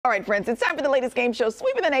All right, friends, it's time for the latest game show,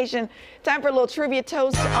 Sweeping the Nation. Time for a little trivia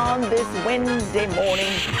toast on this Wednesday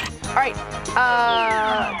morning. All right,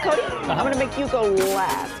 Cody, I'm going to make you go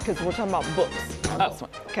last because we're talking about books on this one.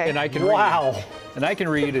 Okay. And I can read. And I can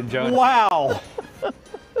read, and John. Wow.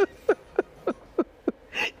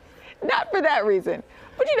 Not for that reason.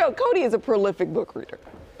 But you know, Cody is a prolific book reader.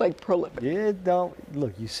 Like prolific. You don't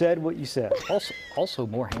look. You said what you said. Also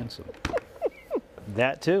more handsome.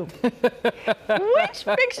 That too. Which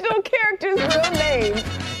fictional character's real name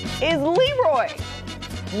is Leroy?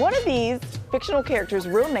 One of these fictional characters'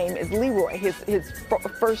 real name is Leroy, his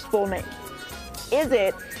first full name. Is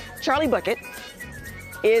it Charlie Bucket?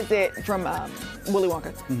 Is it from Willy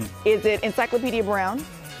Wonka? Mm-hmm. Is it Encyclopedia Brown?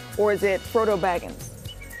 Or is it Frodo Baggins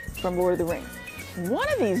from Lord of the Rings? One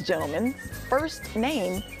of these gentlemen's first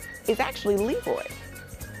name is actually Leroy.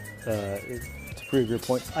 To prove your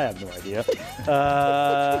point, I have no idea.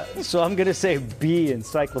 So I'm going to say B,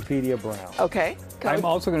 Encyclopedia Brown. Okay. Cody? I'm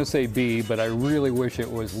also going to say B, but I really wish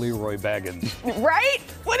it was Leroy Baggins. Right?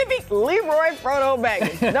 Would it be Leroy Frodo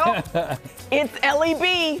Baggins? No, it's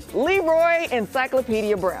L-E-B, Leroy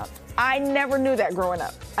Encyclopedia Brown. I never knew that growing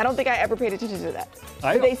up. I don't think I ever paid attention to that.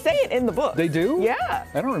 But they say it in the book. They do? Yeah.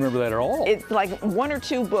 I don't remember that at all. It's like one or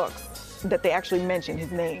two books that they actually mention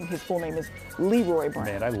his name. His full name is Leroy Brown.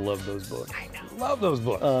 Man, I love those books. I know. Love those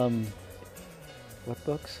books. What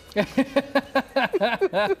books? Here's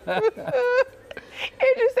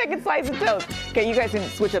your second slice of toast. Okay, you guys can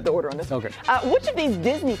switch up the order on this. Okay. Which of these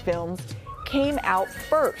Disney films came out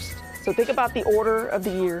first? So think about the order of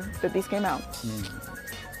the year that these came out.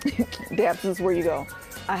 Dabs, this is where you go.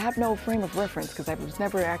 I have no frame of reference because I was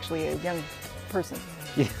never actually a young person.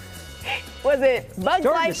 Yeah. Was it Bugs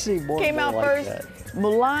Life came out like first, that.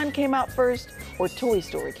 Mulan came out first, or Toy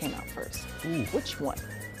Story came out first? Ooh. Which one?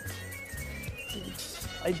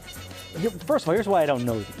 First of all, here's why I don't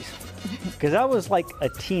know these. Because I was like a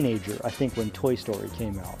teenager, I think, when Toy Story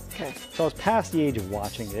came out. Okay. So I was past the age of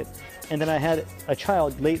watching it, and then I had a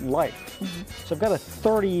child late in life. Mm-hmm. So I've got a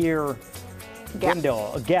 30-year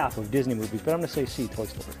window, a gap of Disney movies, but I'm going to say C, Toy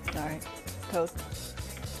Story. All right. Code?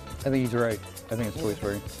 I think he's right. I think it's Toy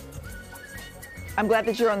Story. I'm glad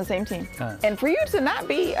that you're on the same team. And for you to not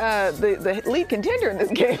be the lead contender in this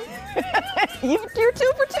game, you're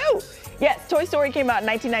 2 for 2. Yes, Toy Story came out in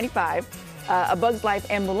 1995. A Bug's Life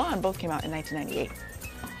and Mulan both came out in 1998.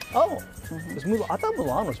 Oh, I thought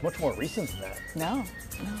Mulan was much more recent than that. No.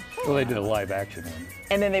 Well, they did a live action one.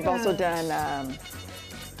 And then they've also done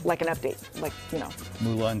like an update, like, you know.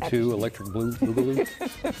 Mulan 2, Electric Boogaloo.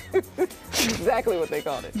 Exactly what they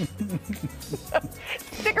called it.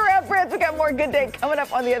 Stick around, friends. We got more Good Day coming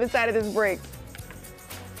up on the other side of this break.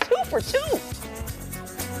 2 for 2.